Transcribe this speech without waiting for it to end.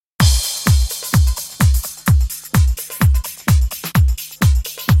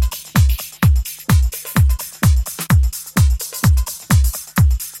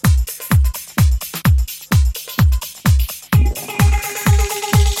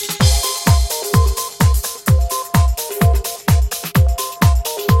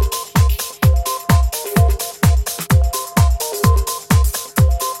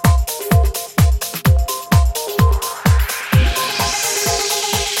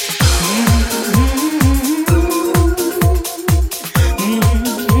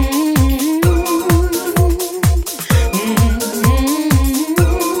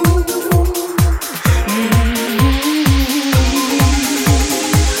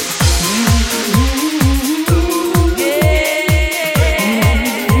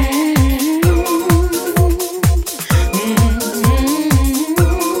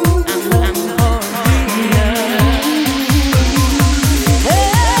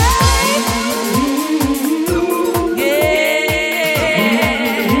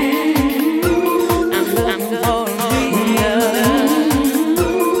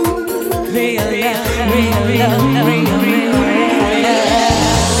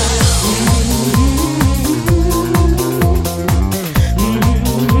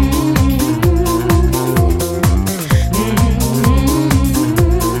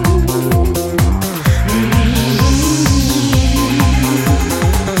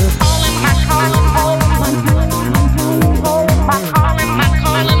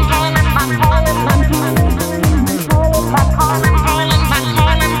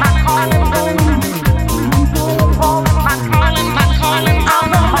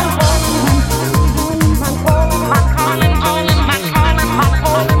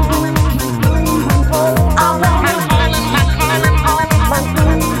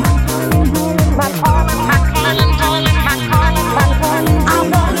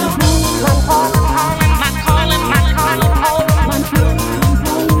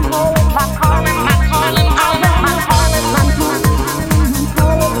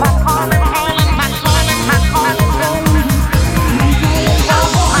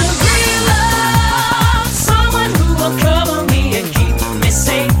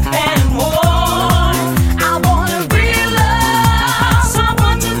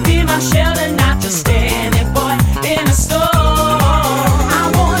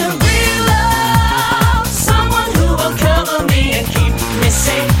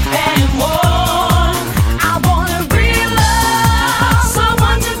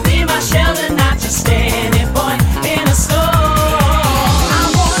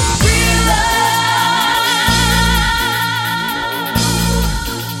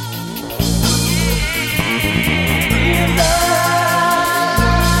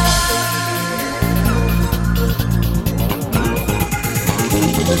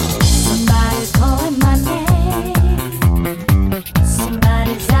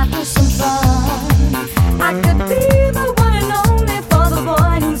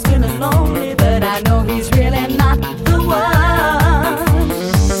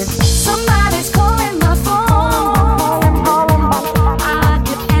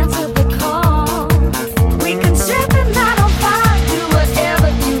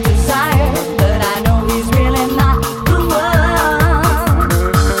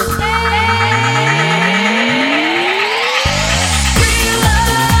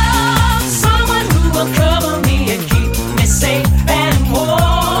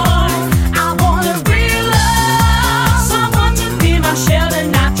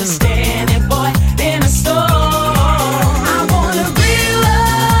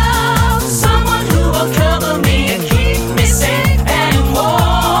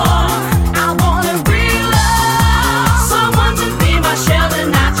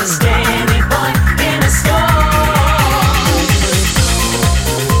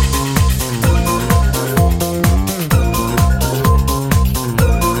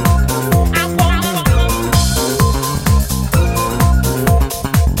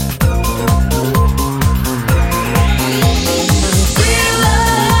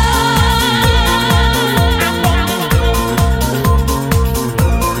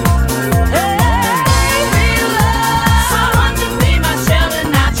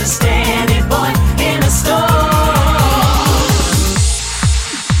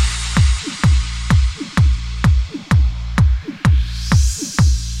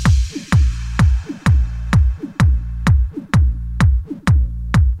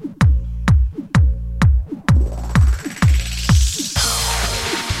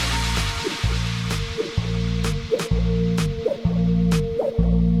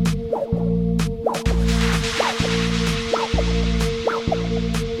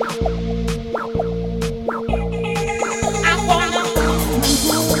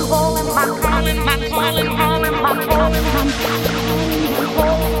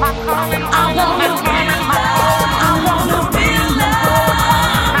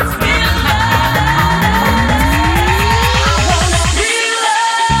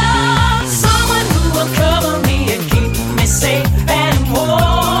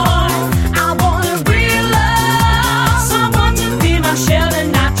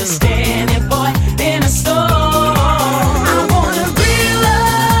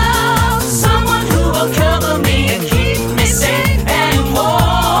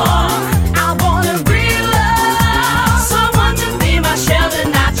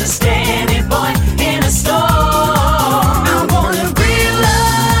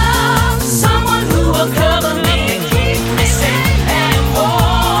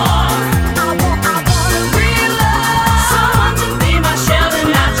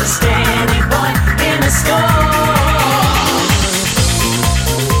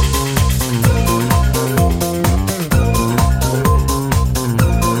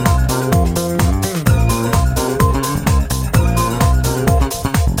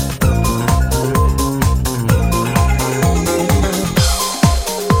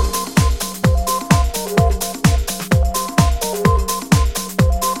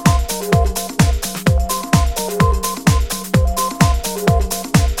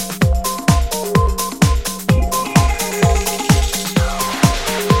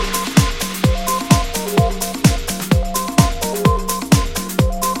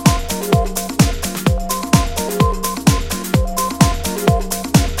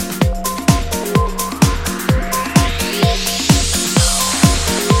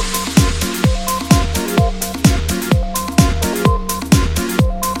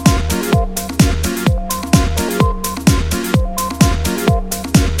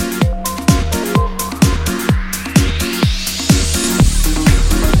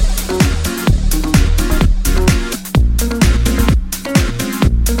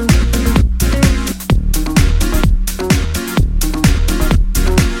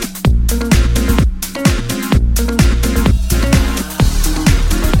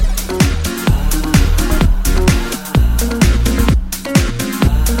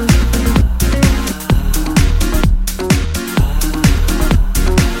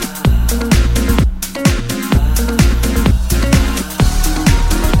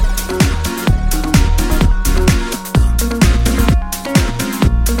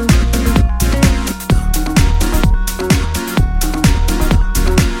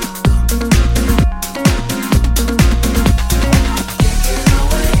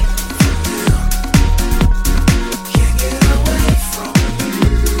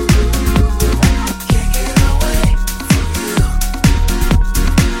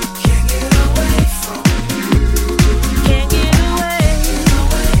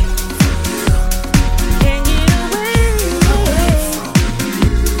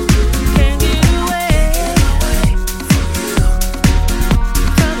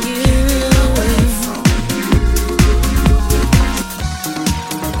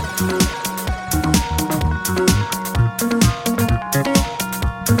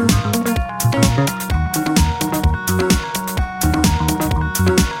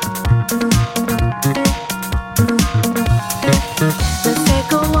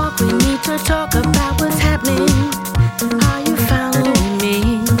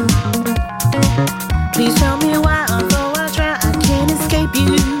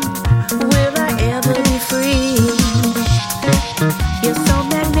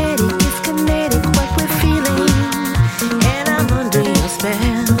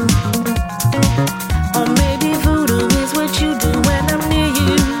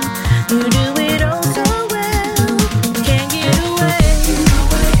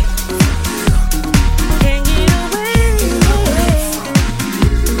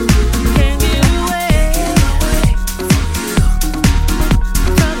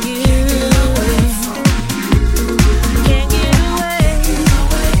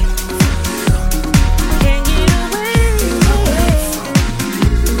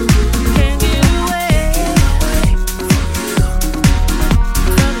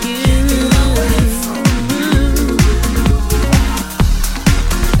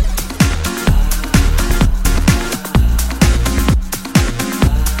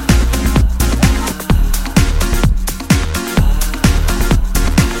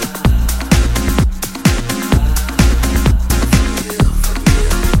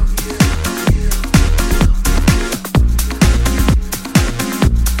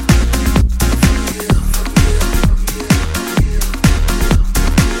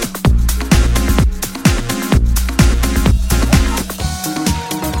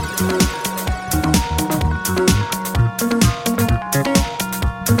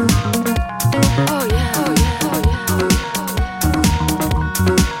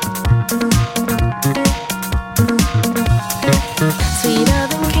Sweeter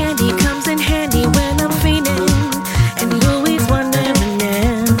than candy comes in handy when I'm feeling, and you always wondering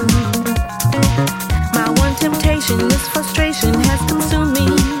now. My one temptation, this frustration has consumed me.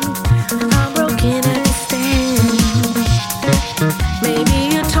 I'm broken at the stand.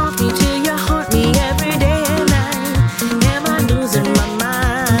 Maybe you taunt me till you haunt me every day and night. Am I losing my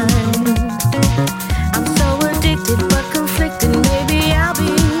mind? I'm so addicted but conflicted. Maybe I'll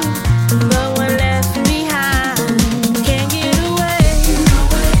be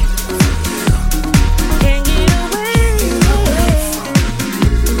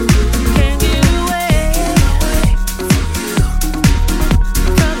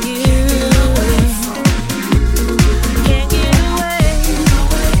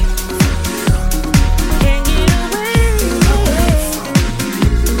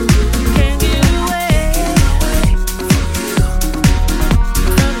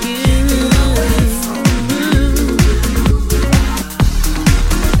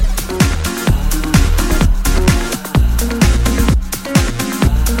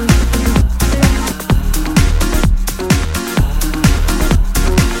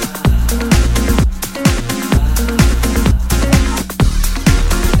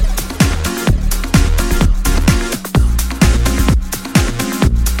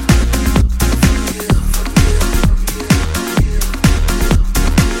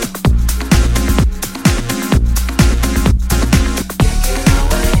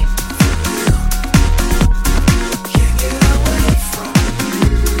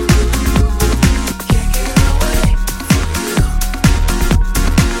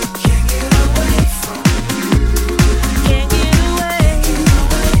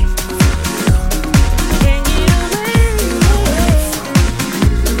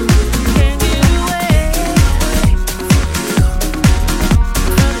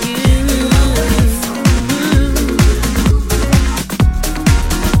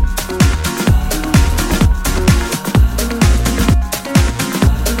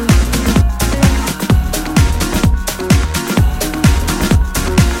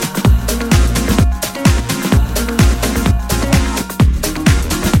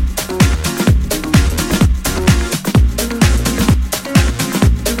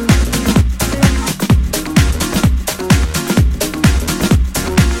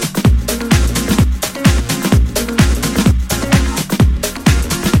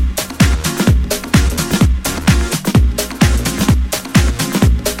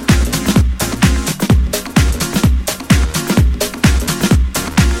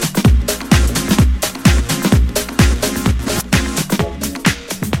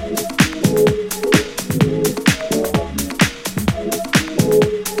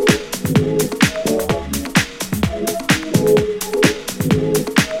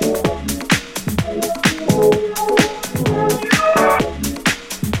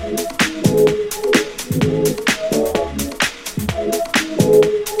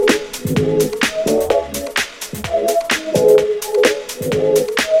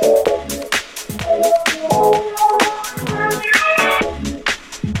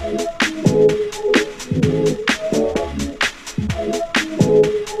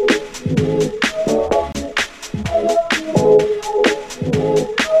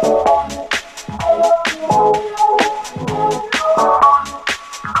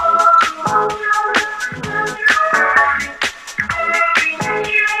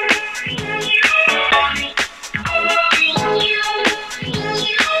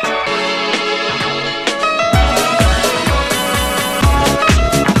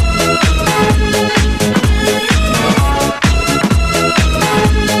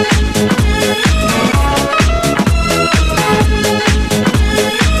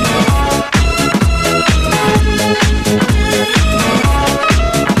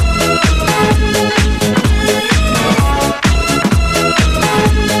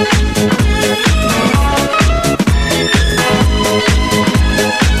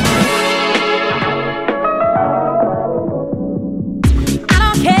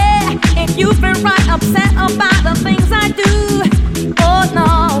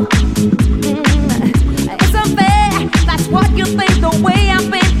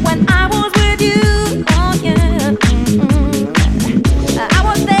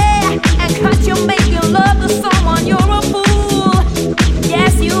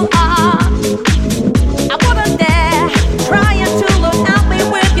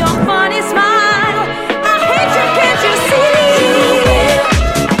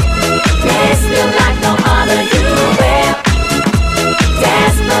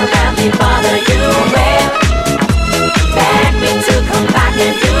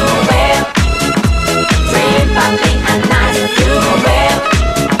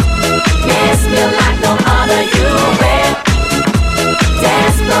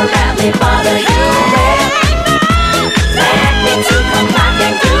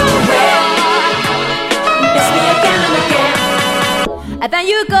There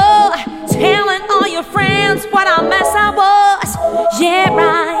you go, telling all your friends what a mess I was. Yeah,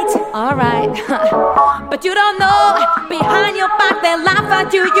 right, alright. But you don't know, behind your back they laugh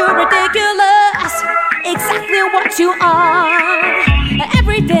at you, you're ridiculous. Exactly what you are.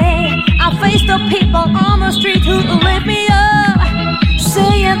 Every day I face the people on the street who lift me up,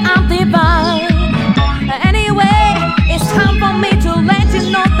 saying I'm divine. Anyway, it's time for me to let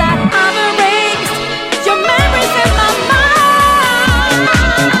you know that I'm erased. Your memories in my mind.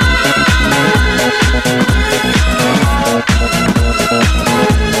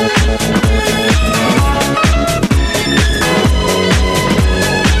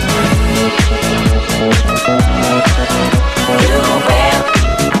 You will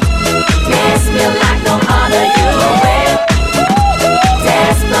miss me like no other. You will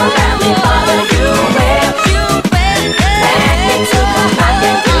desperately bother. You will beg me to come back,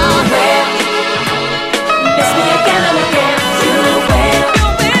 and you will miss me again and again. You will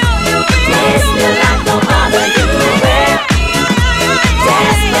miss me like no other. You will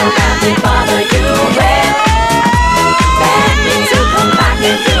desperately bother. You will beg me to come back,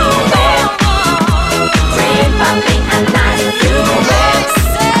 and you will dream about me at night. You will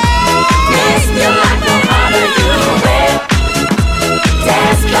miss me like no other. You will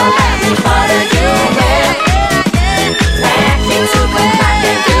desperately bother. You will beg me to come back,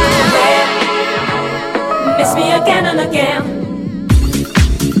 and you will miss me again and again.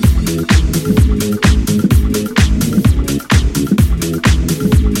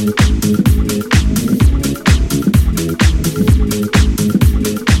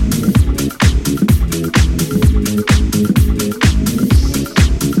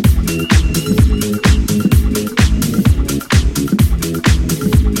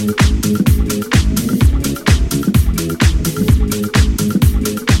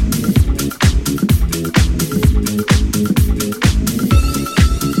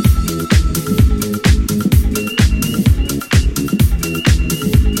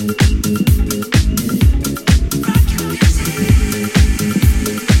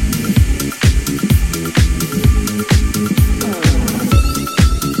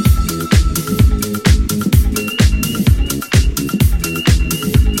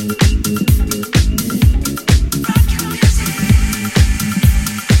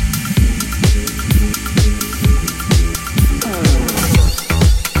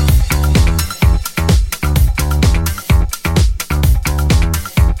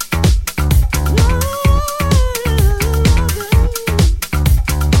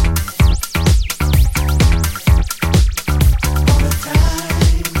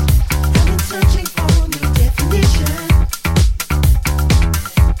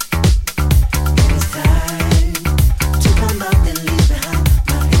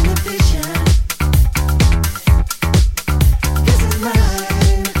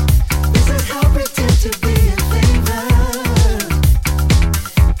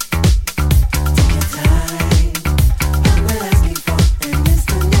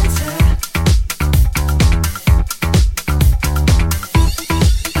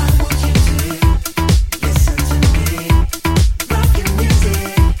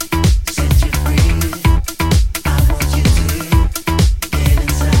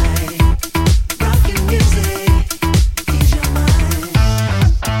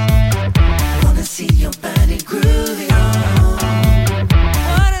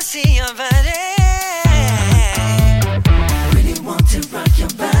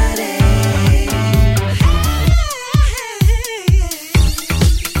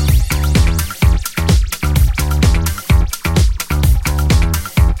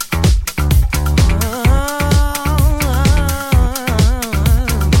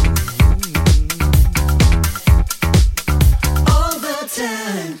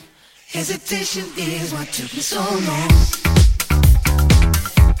 Hesitation is what took me so long.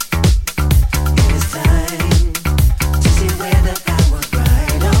 It is time to see whether I was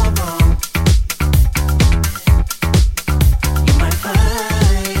right or wrong. You might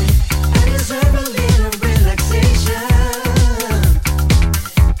find I deserve a little relaxation.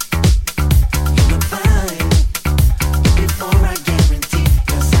 You look fine before I guarantee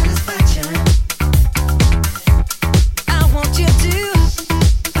your satisfaction. I want you to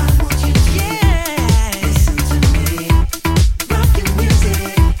listen to me.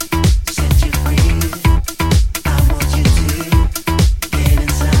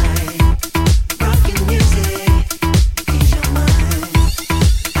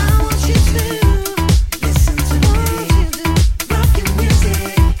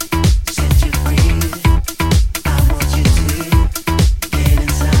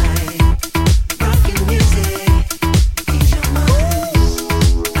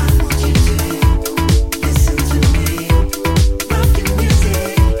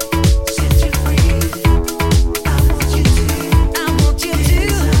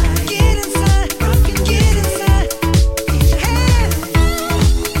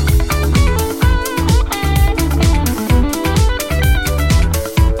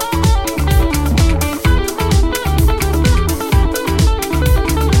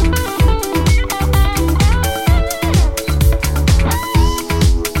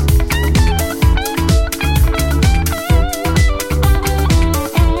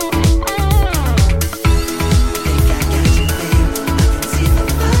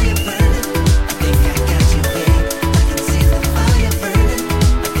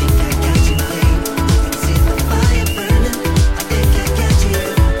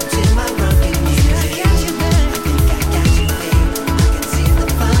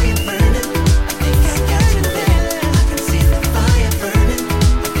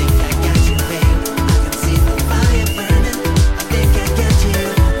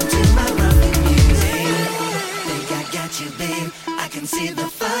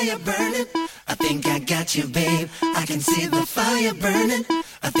 fire burning. I think I got you, babe. I can see the fire burning.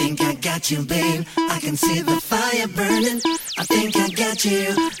 I think I got you, babe. I can see the fire burning. I think I got you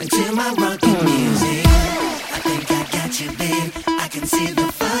into my rocket music. I think I got you, babe. I can see the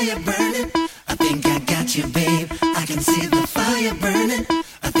fire burning. I think I got you, babe. I can see the fire burning.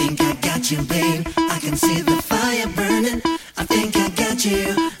 I think I got you, babe. I can see the fire burning. I think I got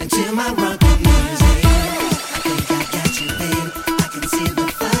you into my rocket music. I think I got you, babe. I can see the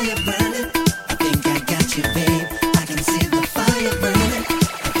fire burning. I think I got you, babe. I can see the fire burning.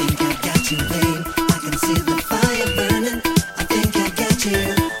 I think I got you, babe. I can see the fire burning. I think I got you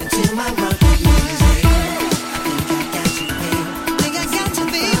into my rocket music. I think I got you, babe. Think I got you,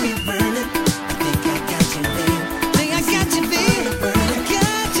 babe. Burning. I think I got you, babe. Think I got you, babe.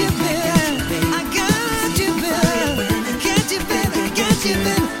 Got you, babe. I got you, babe. Got you, babe. Got you,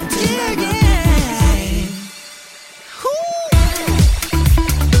 babe. Yeah, yeah.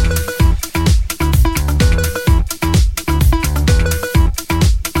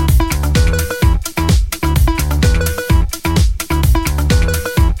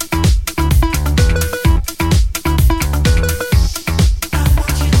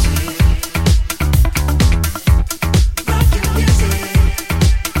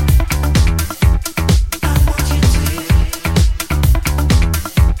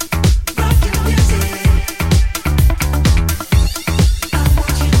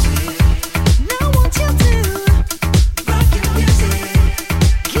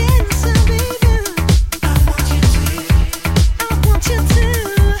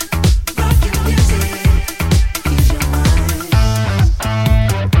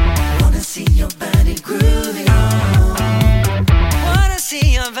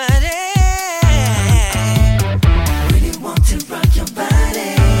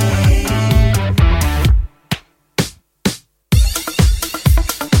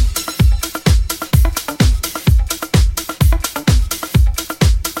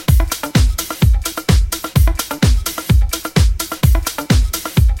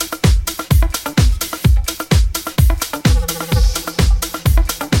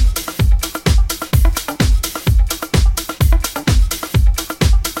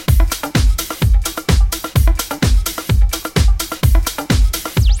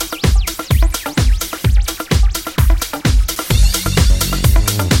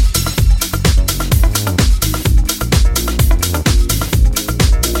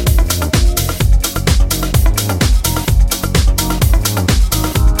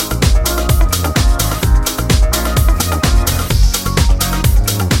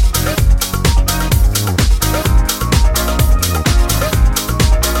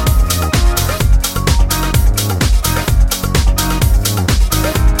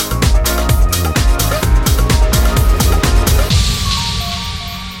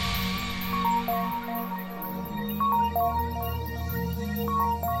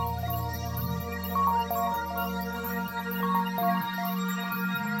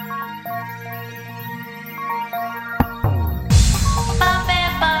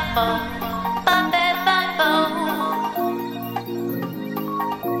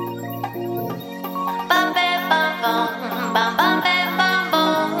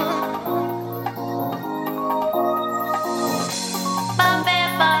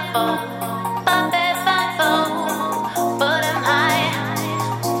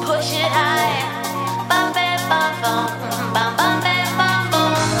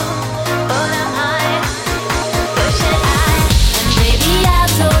 And baby, I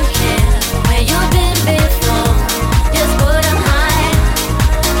don't care.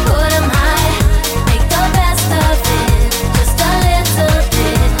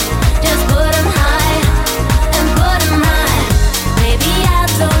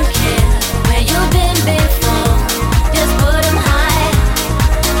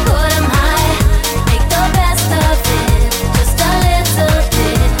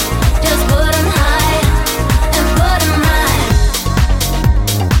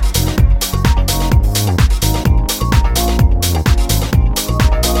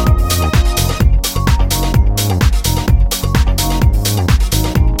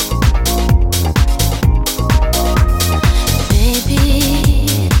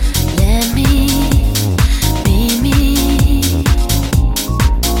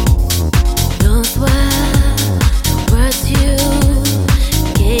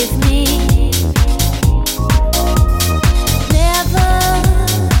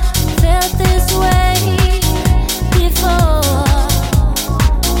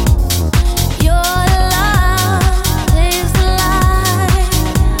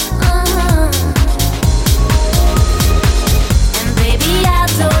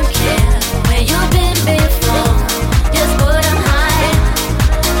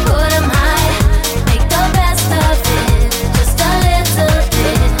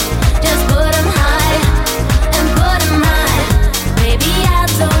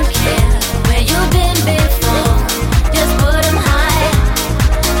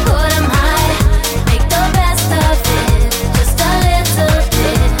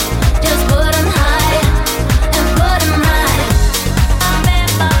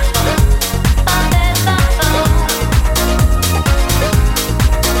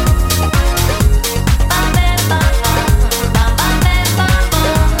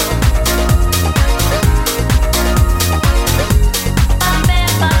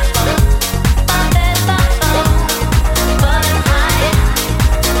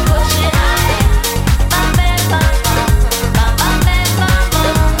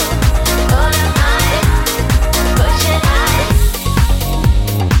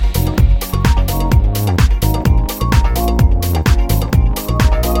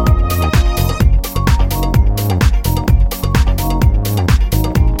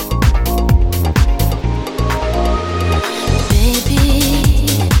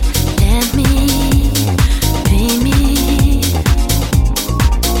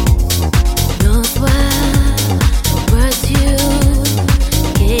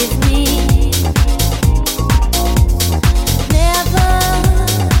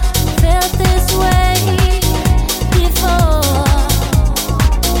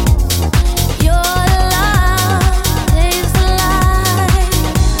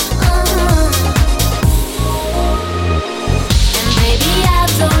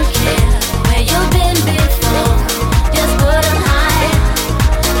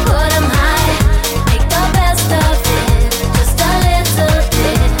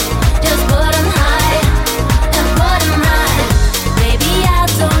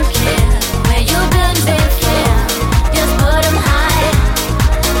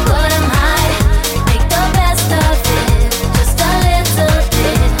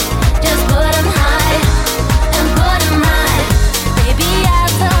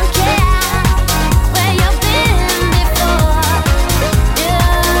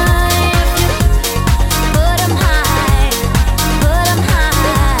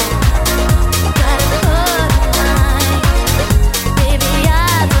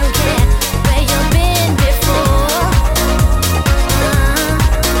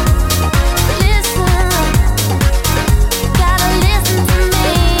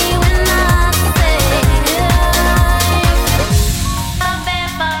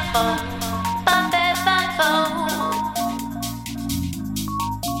 Don't care.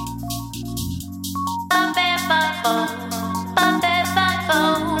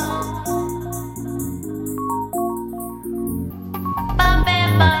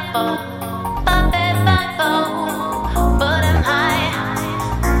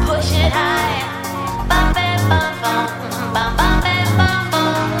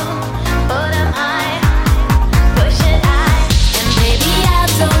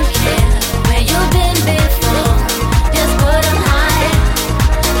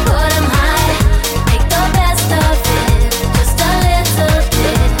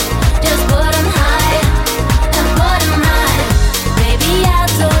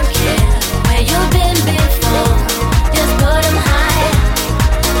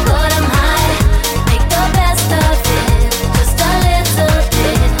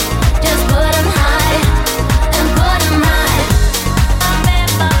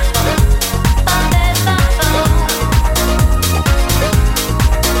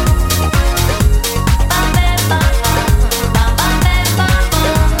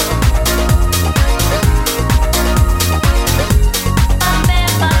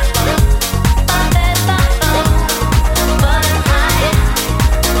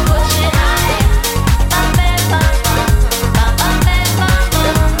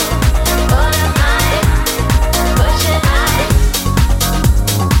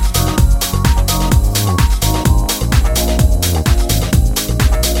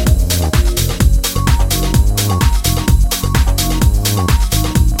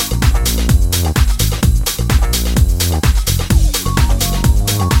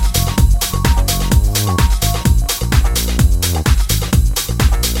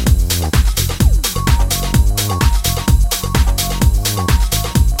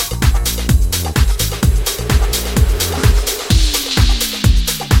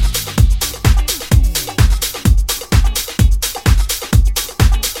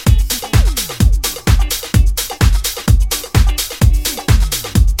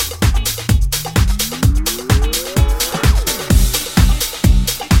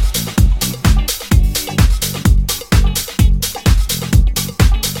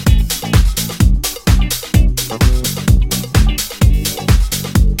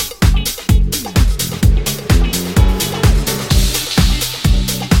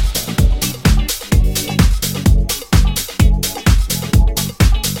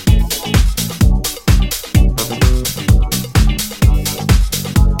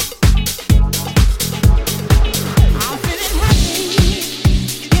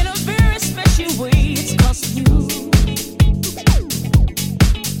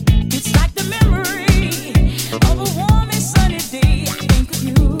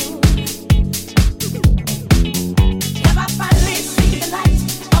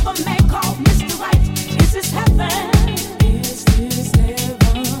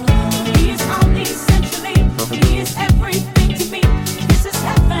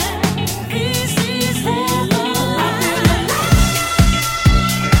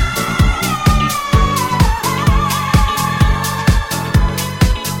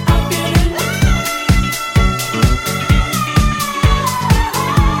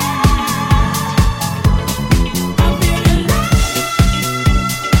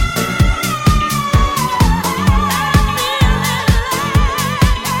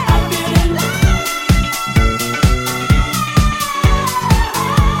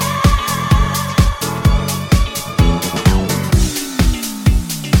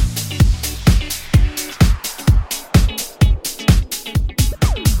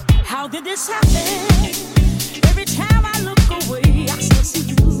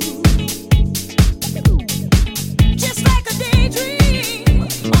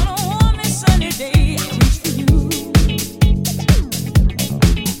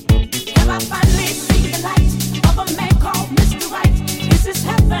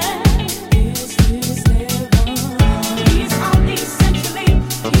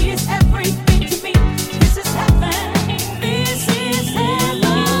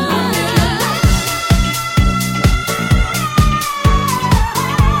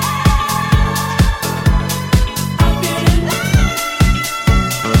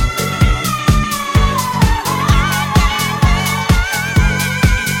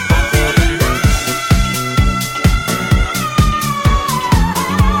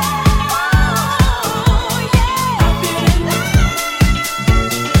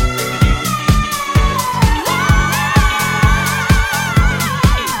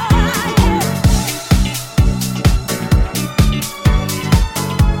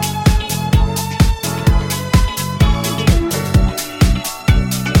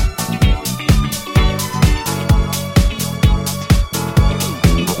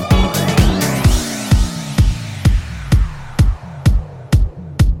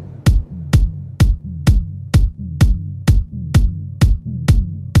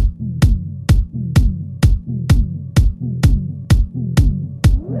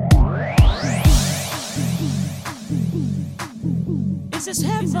 is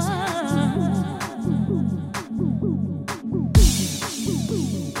heaven.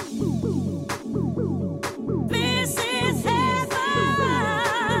 This is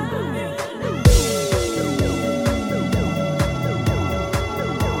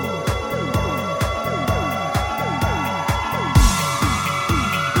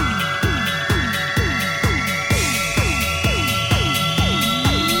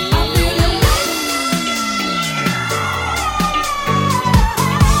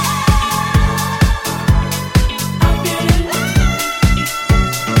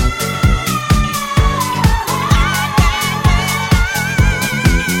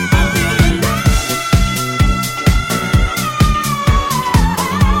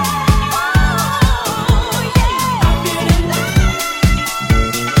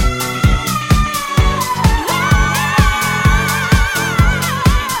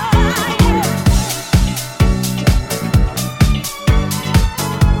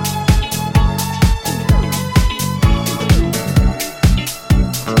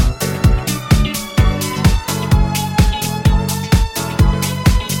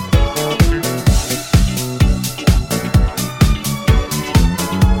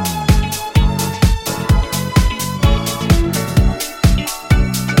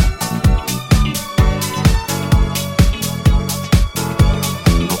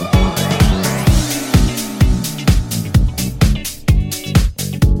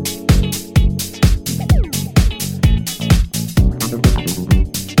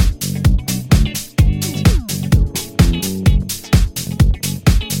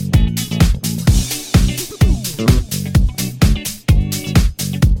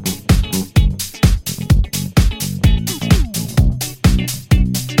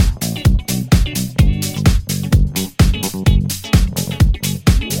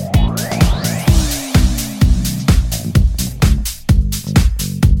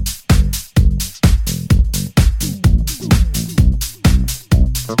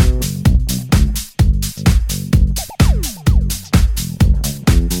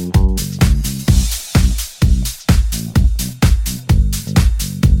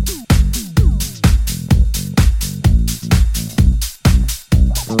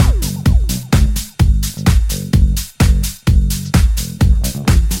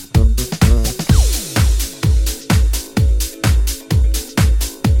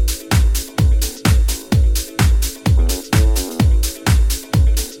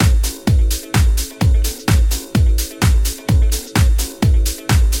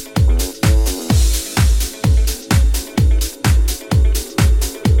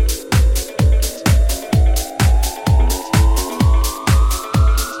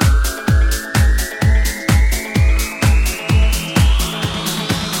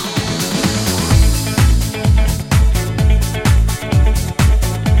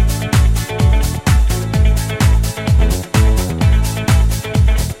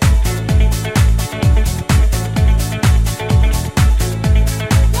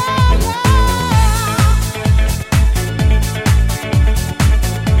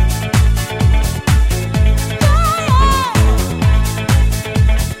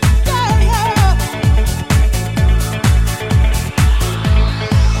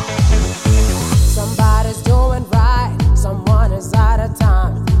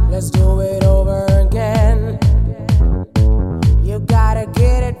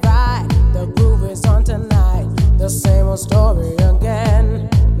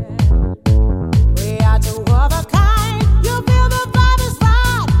to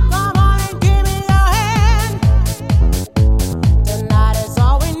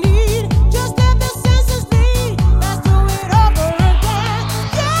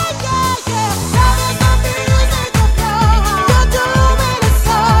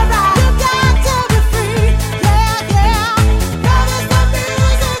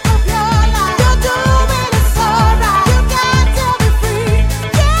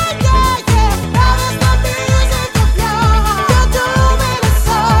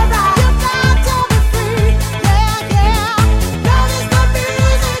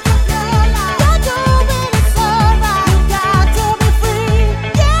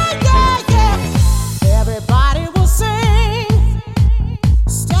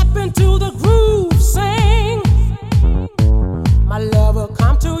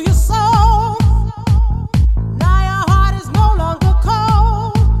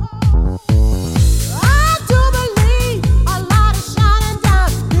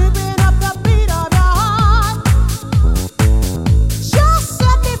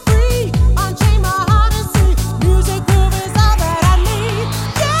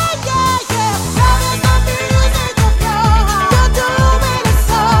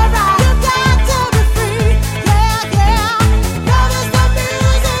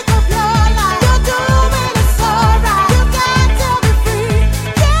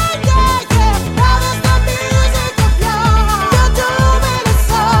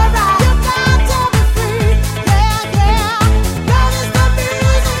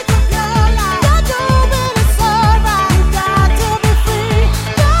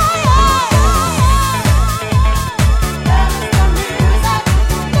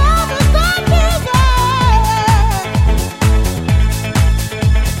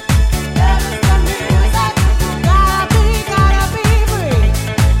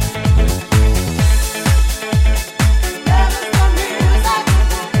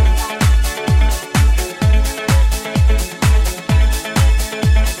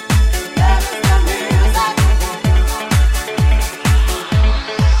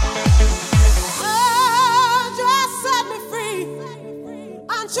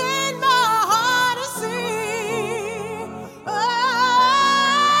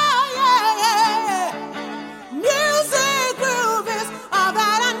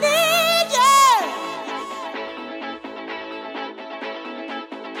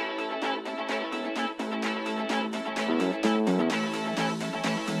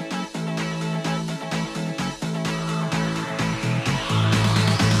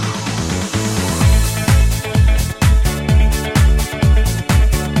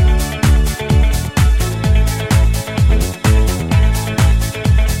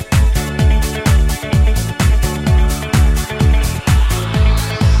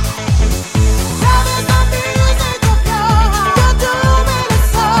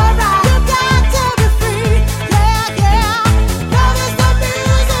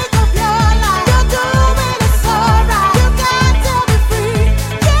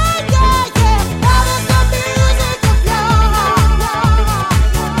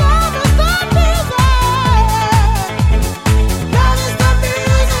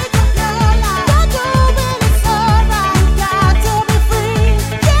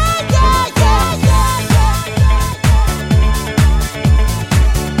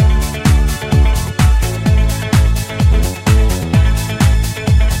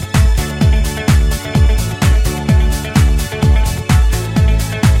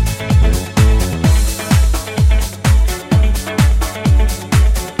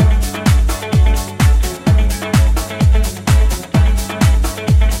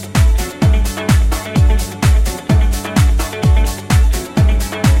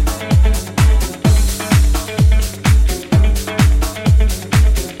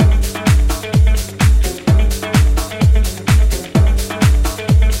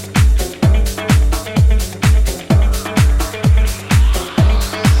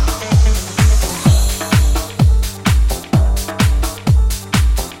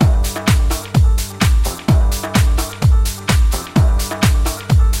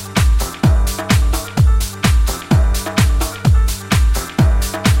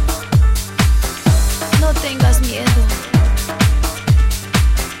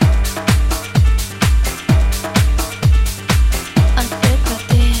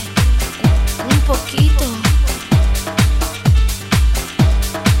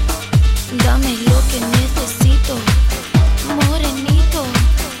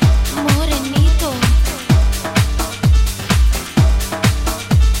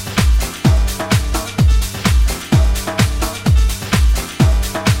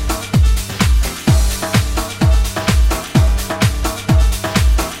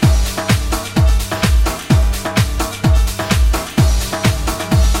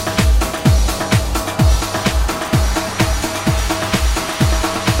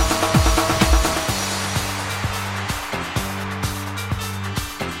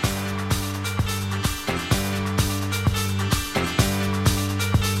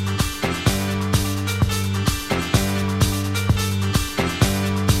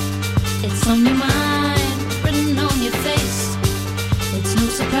on your mind, written on your face. It's no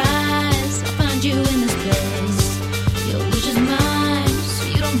surprise I find you in this place. Your wish is mine, so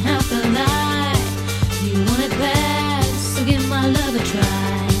you don't have to lie. You want it bad, so give my love a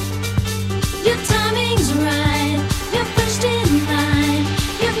try. Your timing's right, you're first in line.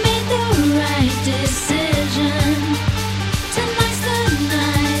 You've made the right decision. Tonight's the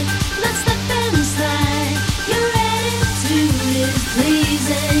night, let's step and slide. Your attitude is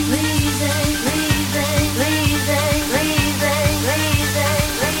pleasing, pleasing, pleasing, pleasing, pleasing, pleasing,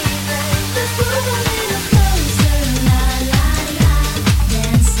 pleasing. Let's move a little closer, la la la.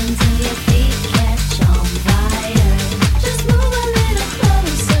 Dance until your feet catch on fire. Just move a little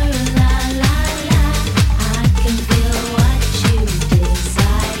closer, la la la. I can feel what you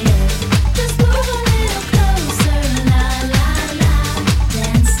desire. Just move a little closer, la la la.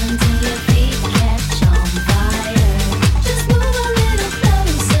 Dance until your feet catch on fire. Just move a little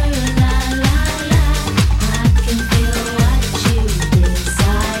closer, la la la. I can feel what you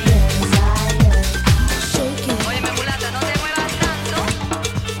desire, desire. Shake it. Óyeme, mulata, no te muevas tanto.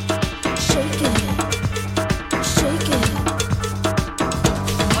 Shake it, shake it,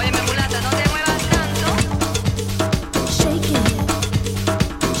 Óyeme, mulata, no te muevas tanto. shake it,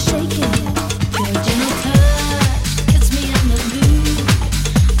 shake it. Your gentle touch gets me in the mood.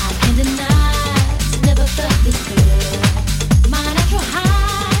 I can't deny, never felt this good. My natural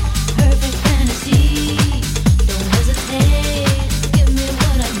high, perfect fantasy. Don't hesitate, give me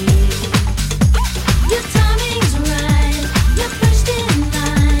what I need. Your timing's right, you're first in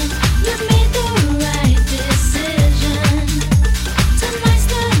line. You've made the right decision. Tonight's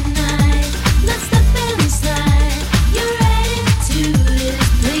the night, let's step and slide. Your attitude is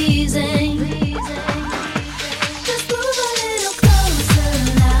pleasing. Just move a little closer,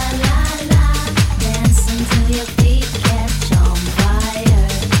 la la la. Dance until your feet catch on fire.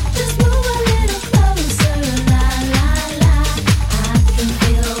 Just move a little closer, la la la. I can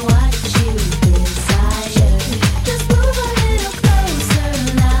feel what you desire. Just move a little closer,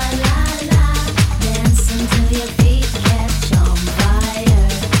 la la la. Dance until your feet catch on fire.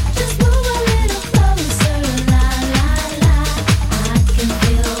 Just move a little closer, la la la. I can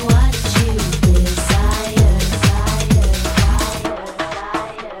feel what you desire,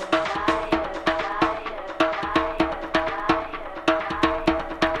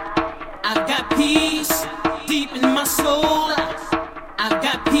 I've got peace deep in my soul. I've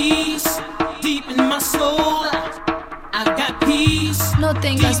got peace deep in my soul. I've got peace No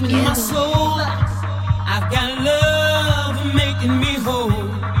tengas deep in my miedo. soul. I've got love making me whole.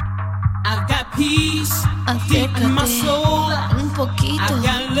 I've got peace deep in my Acércate soul. un poquito. I've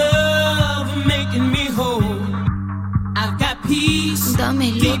got love making me whole. I've got peace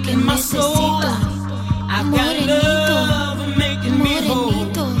Dame lo deep que in my soul. necesito. I've got Morenito, love making me whole.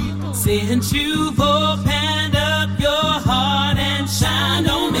 morenito. Since you've opened up your heart and shined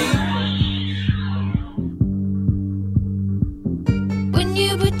on me. When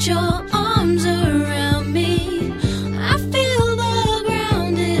you put your arms around me, I feel the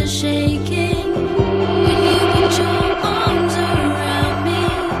ground is shaking. When you put your arms around me,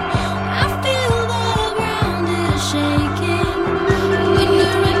 I feel the ground is shaking. When you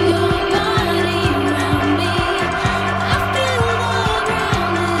wrap your body around me, I feel the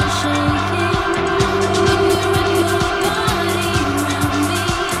ground is shaking. When you wrap your body around me,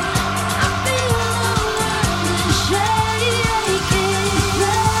 I feel the world is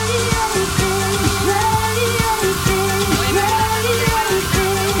shaking.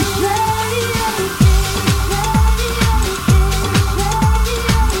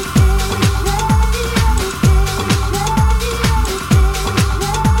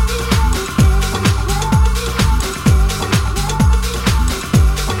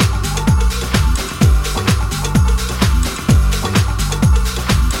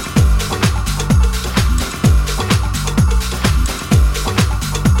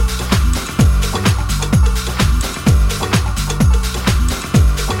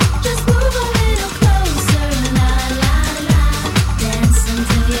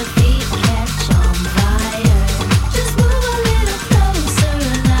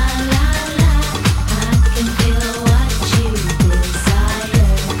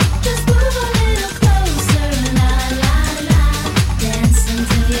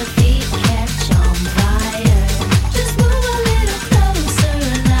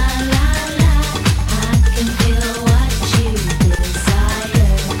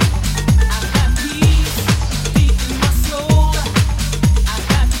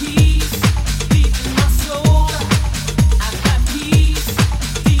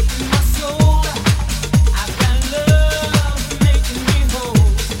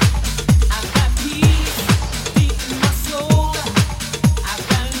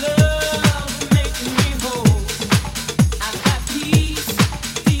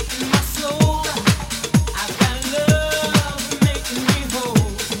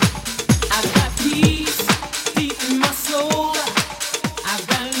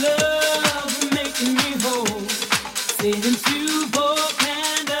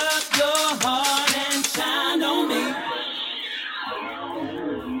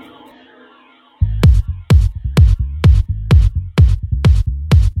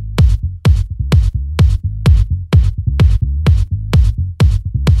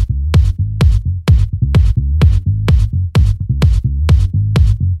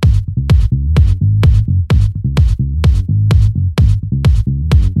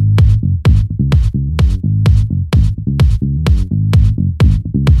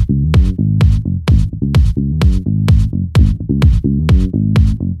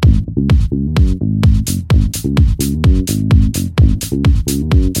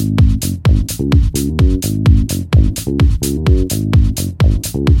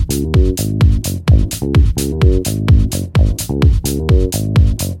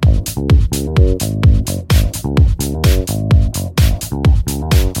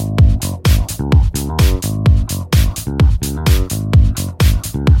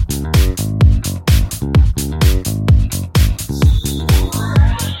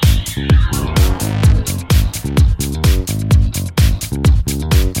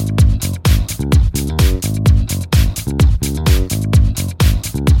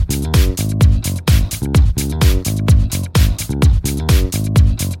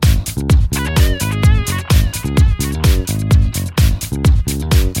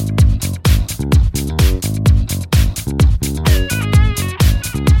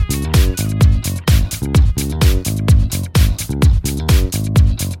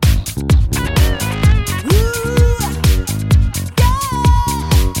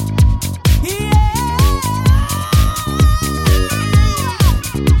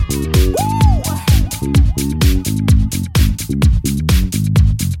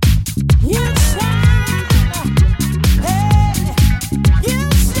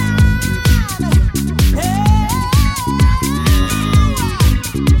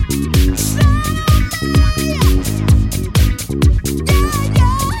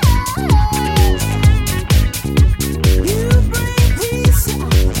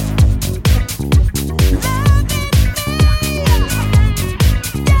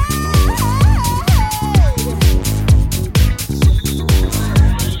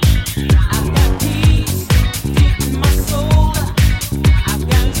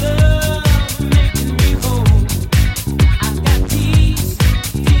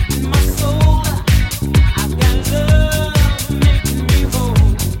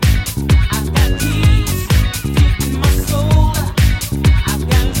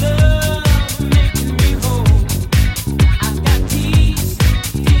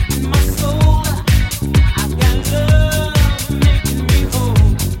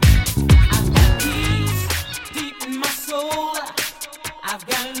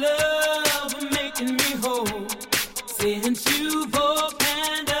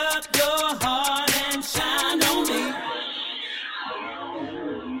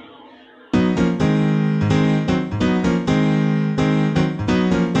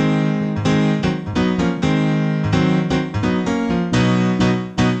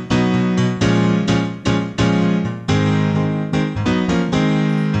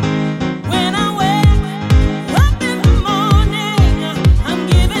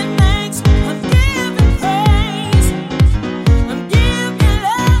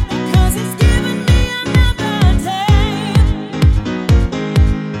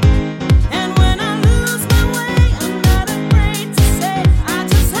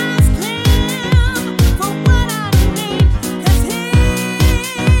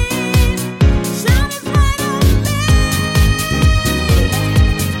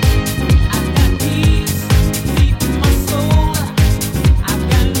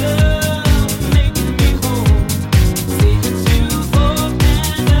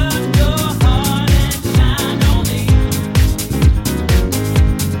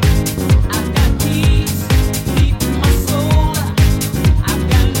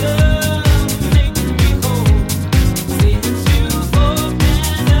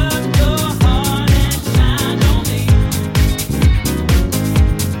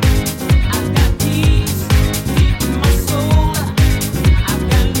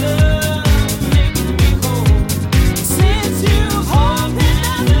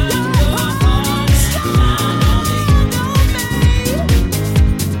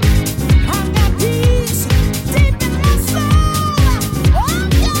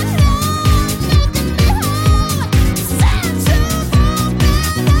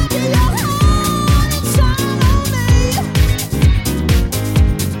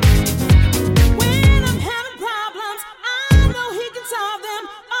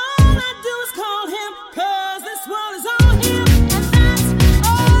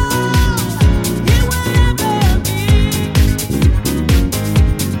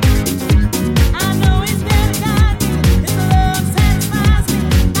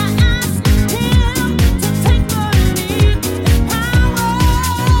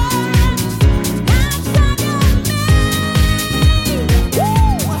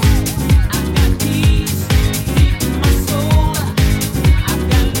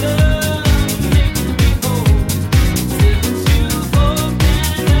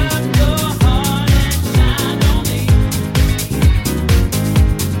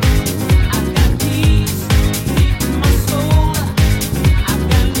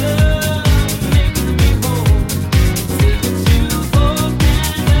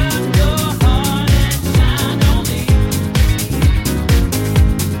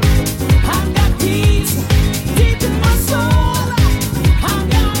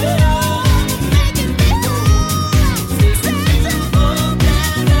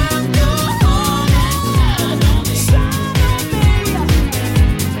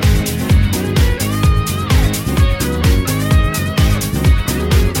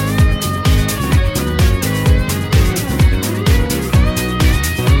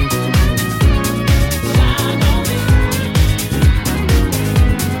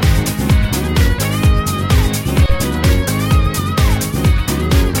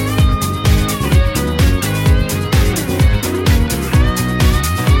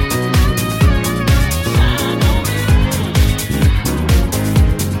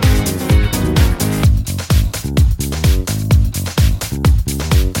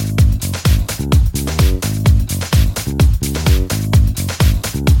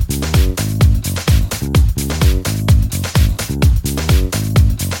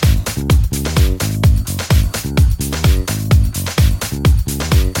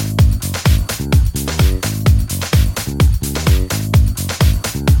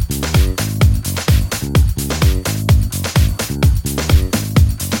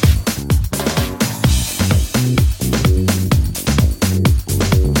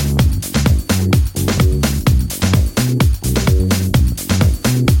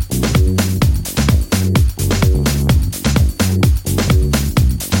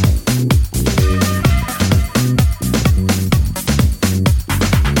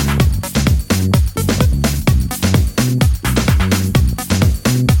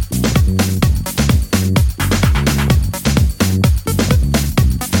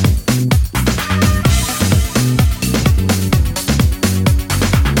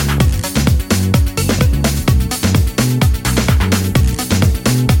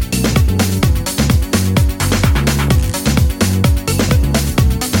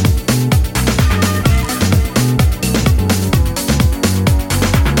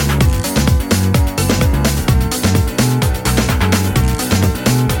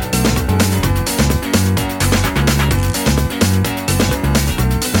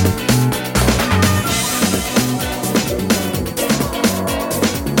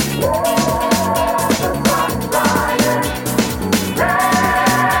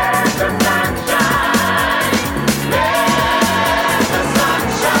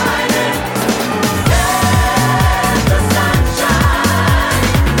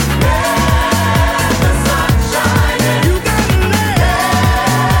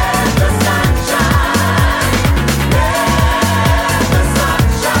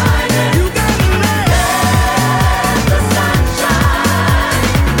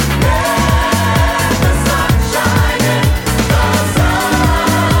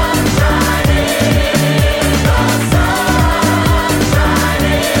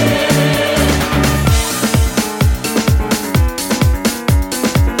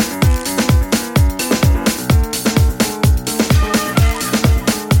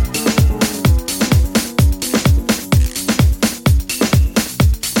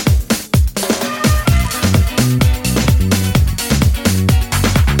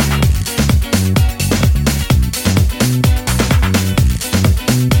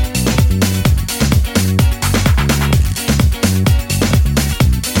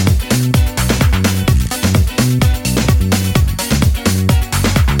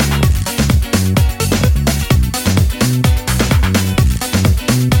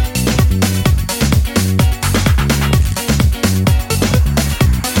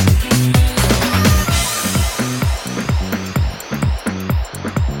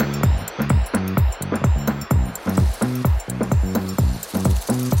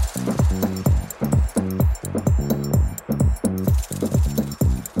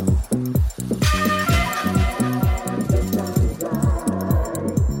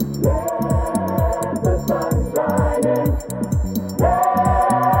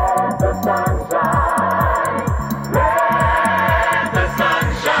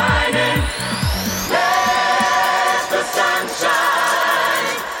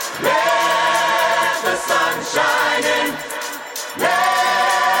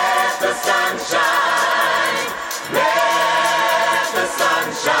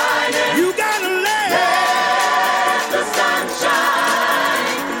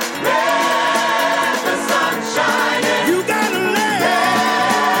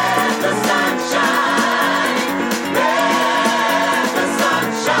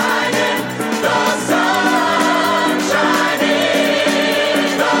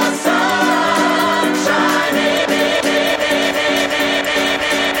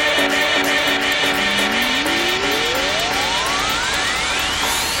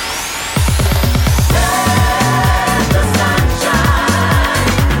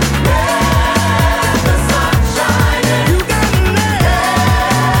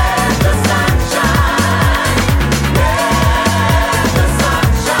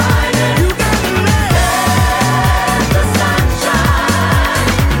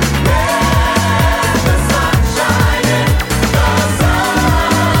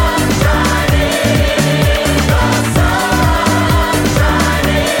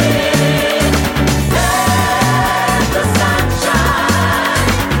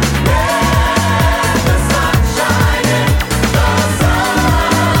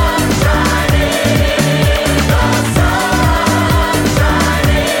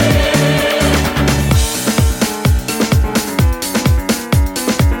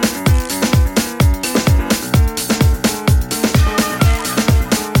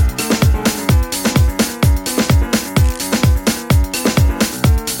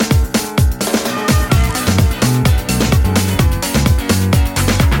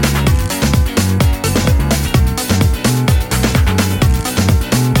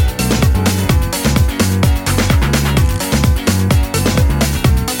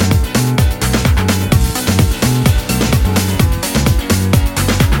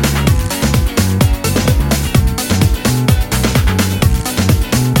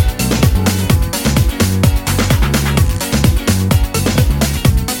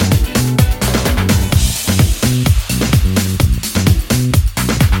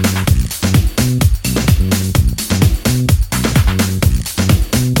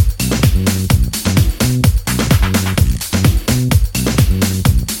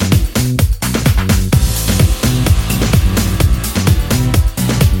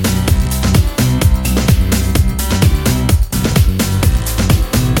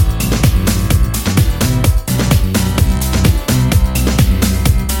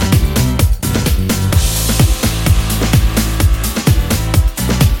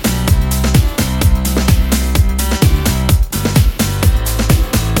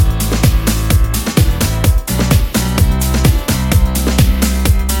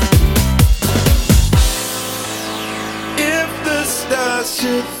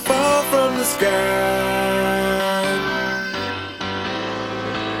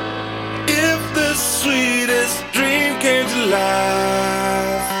 into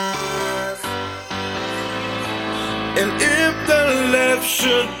life. And if the left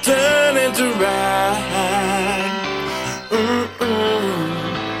should turn into right,